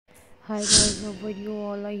Hi guys, how are you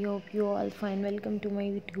all? I hope you all fine. Welcome to my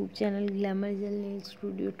YouTube channel Glamorzel Nail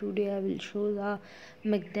Studio. Today I will show the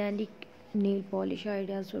magnetic nail polish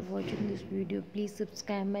ideas. For watching this video, please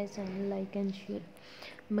subscribe my channel, like and share.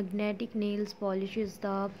 Magnetic nails polish is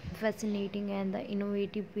the fascinating and the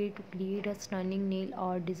innovative way to create a stunning nail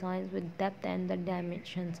art designs with depth and the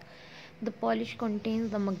dimensions. The polish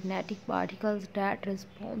contains the magnetic particles that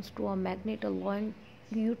respond to a magnet, allowing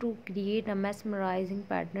you to create a mesmerizing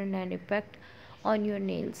pattern and effect on your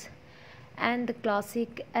nails. And the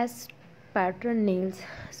classic S pattern nails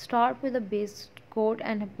start with a base coat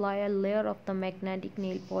and apply a layer of the magnetic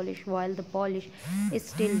nail polish while the polish is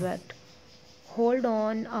still wet. Hold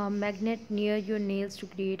on a magnet near your nails to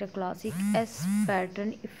create a classic S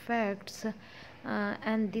pattern effects,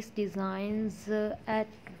 and this designs at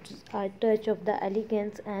a touch of the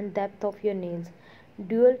elegance and depth of your nails.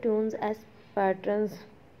 Dual tones S patterns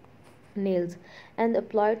nails and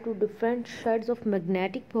apply to different shades of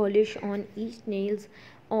magnetic polish on each nails,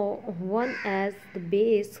 or one as the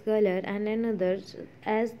base color and another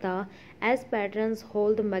as the S patterns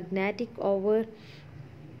hold the magnetic over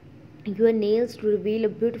your nails to reveal a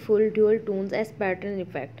beautiful dual tones S pattern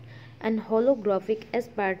effect. And holographic S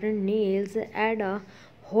pattern nails add a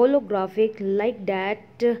holographic like that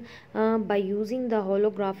by using the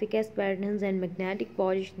holographic S patterns and magnetic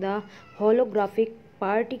polish. The holographic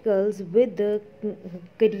particles with the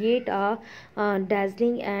create a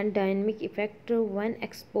dazzling and dynamic effect when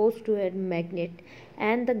exposed to a magnet.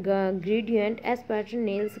 And the gradient as pattern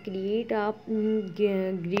nails create a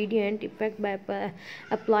gradient effect by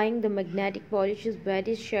applying the magnetic polishes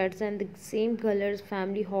various shades and the same colors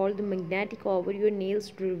family. Hold the magnetic over your nails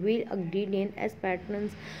to reveal a gradient as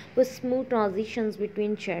patterns with smooth transitions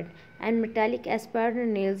between shade. And metallic as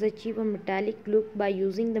pattern nails achieve a metallic look by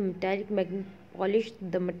using the metallic magnet polish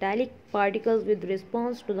the metallic particles with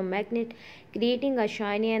response to the magnet, creating a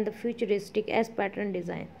shiny and the futuristic S pattern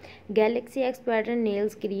design. Galaxy X pattern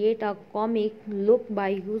nails create a comic look by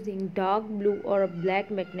using dark blue or a black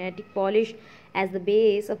magnetic polish as the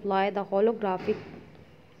base. Apply the holographic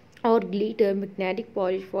or glitter magnetic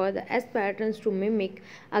polish for the S patterns to mimic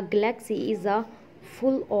a galaxy is a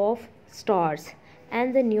full of stars.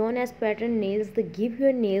 And the neon S pattern nails they give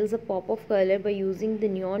your nails a pop of color by using the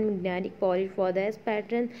neon magnetic polish for the S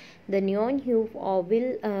pattern. The neon hue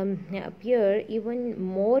will appear even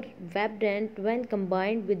more vibrant when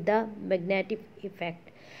combined with the magnetic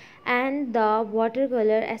effect. And the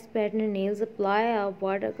watercolor S pattern nails apply a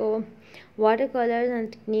watercolors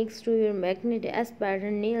and techniques to your magnet S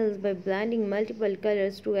pattern nails by blending multiple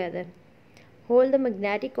colors together. Hold the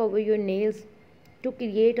magnetic over your nails to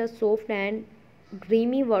create a soft and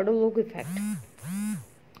dreamy waterlook effect.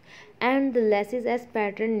 And the lashes as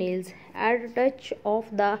pattern nails add a touch of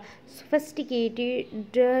the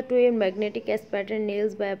sophisticated to your magnetic as pattern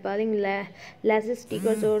nails by applying lashes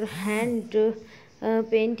stickers or hand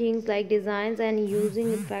paintings like designs and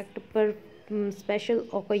using effect per special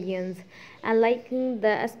occasions. And liking the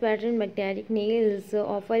S pattern magnetic nails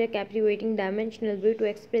offer a captivating dimensional way to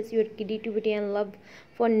express your creativity and love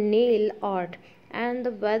for nail art.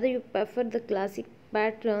 And whether you prefer the classic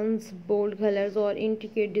patterns, bold colors, or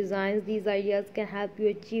intricate designs, these ideas can help you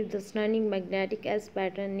achieve the stunning magnetic S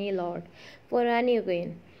pattern nail art for any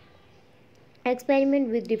occasion. Experiment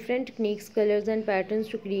with different techniques, colors, and patterns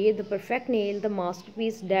to create the perfect nail, the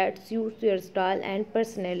masterpiece that suits your style and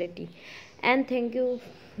personality. And thank you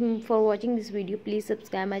for watching this video. Please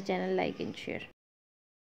subscribe my channel, like and share.